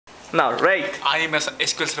Now, right. I am a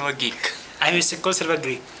SQL Server geek. I'm a SQL Server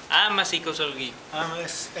geek. I'm a SQL Server geek. I'm a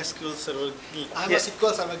SQL Server geek. I'm Yeah. a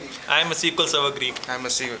SQL Server geek. I am a SQL Server geek. I'm a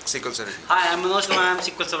SQL Server. Hi, I'm Manoj Kumar. I'm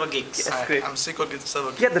SQL Server Geeks. Yes, great. I'm SQL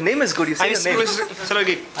Server. Yeah, the name is good. You say the name. Server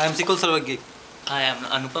geek. I am SQL Server geek. Hi, I'm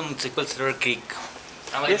Anupam, SQL Server Geek.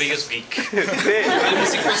 I'm Yes. the biggest geek. Great. I am a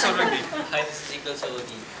SQL Server geek. Hi, this is SQL Server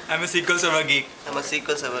Geek. I'm a SQL Server geek. I'm a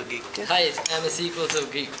SQL Server geek. Hi, I'm a SQL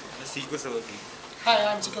Server Geek. SQL Server geek. Hi,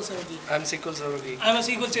 I'm SQL Server geek. I'm SQL Server geek. I'm a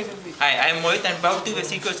SQL Server geek. Hi, I'm Mohit and proud to be a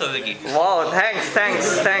SQL Server Geek. Wow, thanks.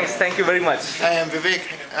 Thank you very much. I am Vivek.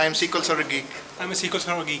 I am SQL Server geek. I'm a SQL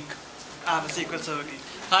Server geek. I'm a SQL Server geek.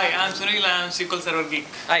 Hi, I'm Sunil. I am SQL Server geek.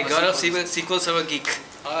 Hi, Gaurav, SQL Server Geek.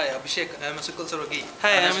 Hi, Abhishek. I am a SQL Server geek. Hi,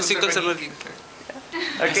 I am a SQL Server geek.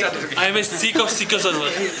 Okay. I am a SQL Server.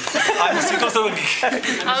 I'm a SQL Server geek.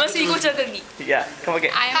 I'm a SQL Server geek. Yeah, come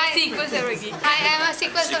again. I am a SQL Server geek. I am a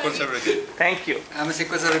SQL Server geek. Thank you. I'm a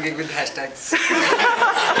SQL Server geek with hashtags.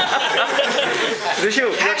 Rishu,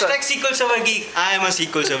 your turn. Hashtag SQL Server Geek. I am a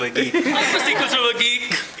SQL Server Geek. I'm a SQL Server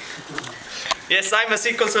geek. Yes, I'm a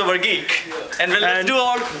SQL Server geek. And well, let's do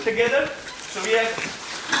all together. So we have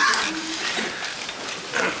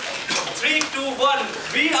 3, 2, 1.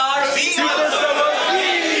 We are SQL Server.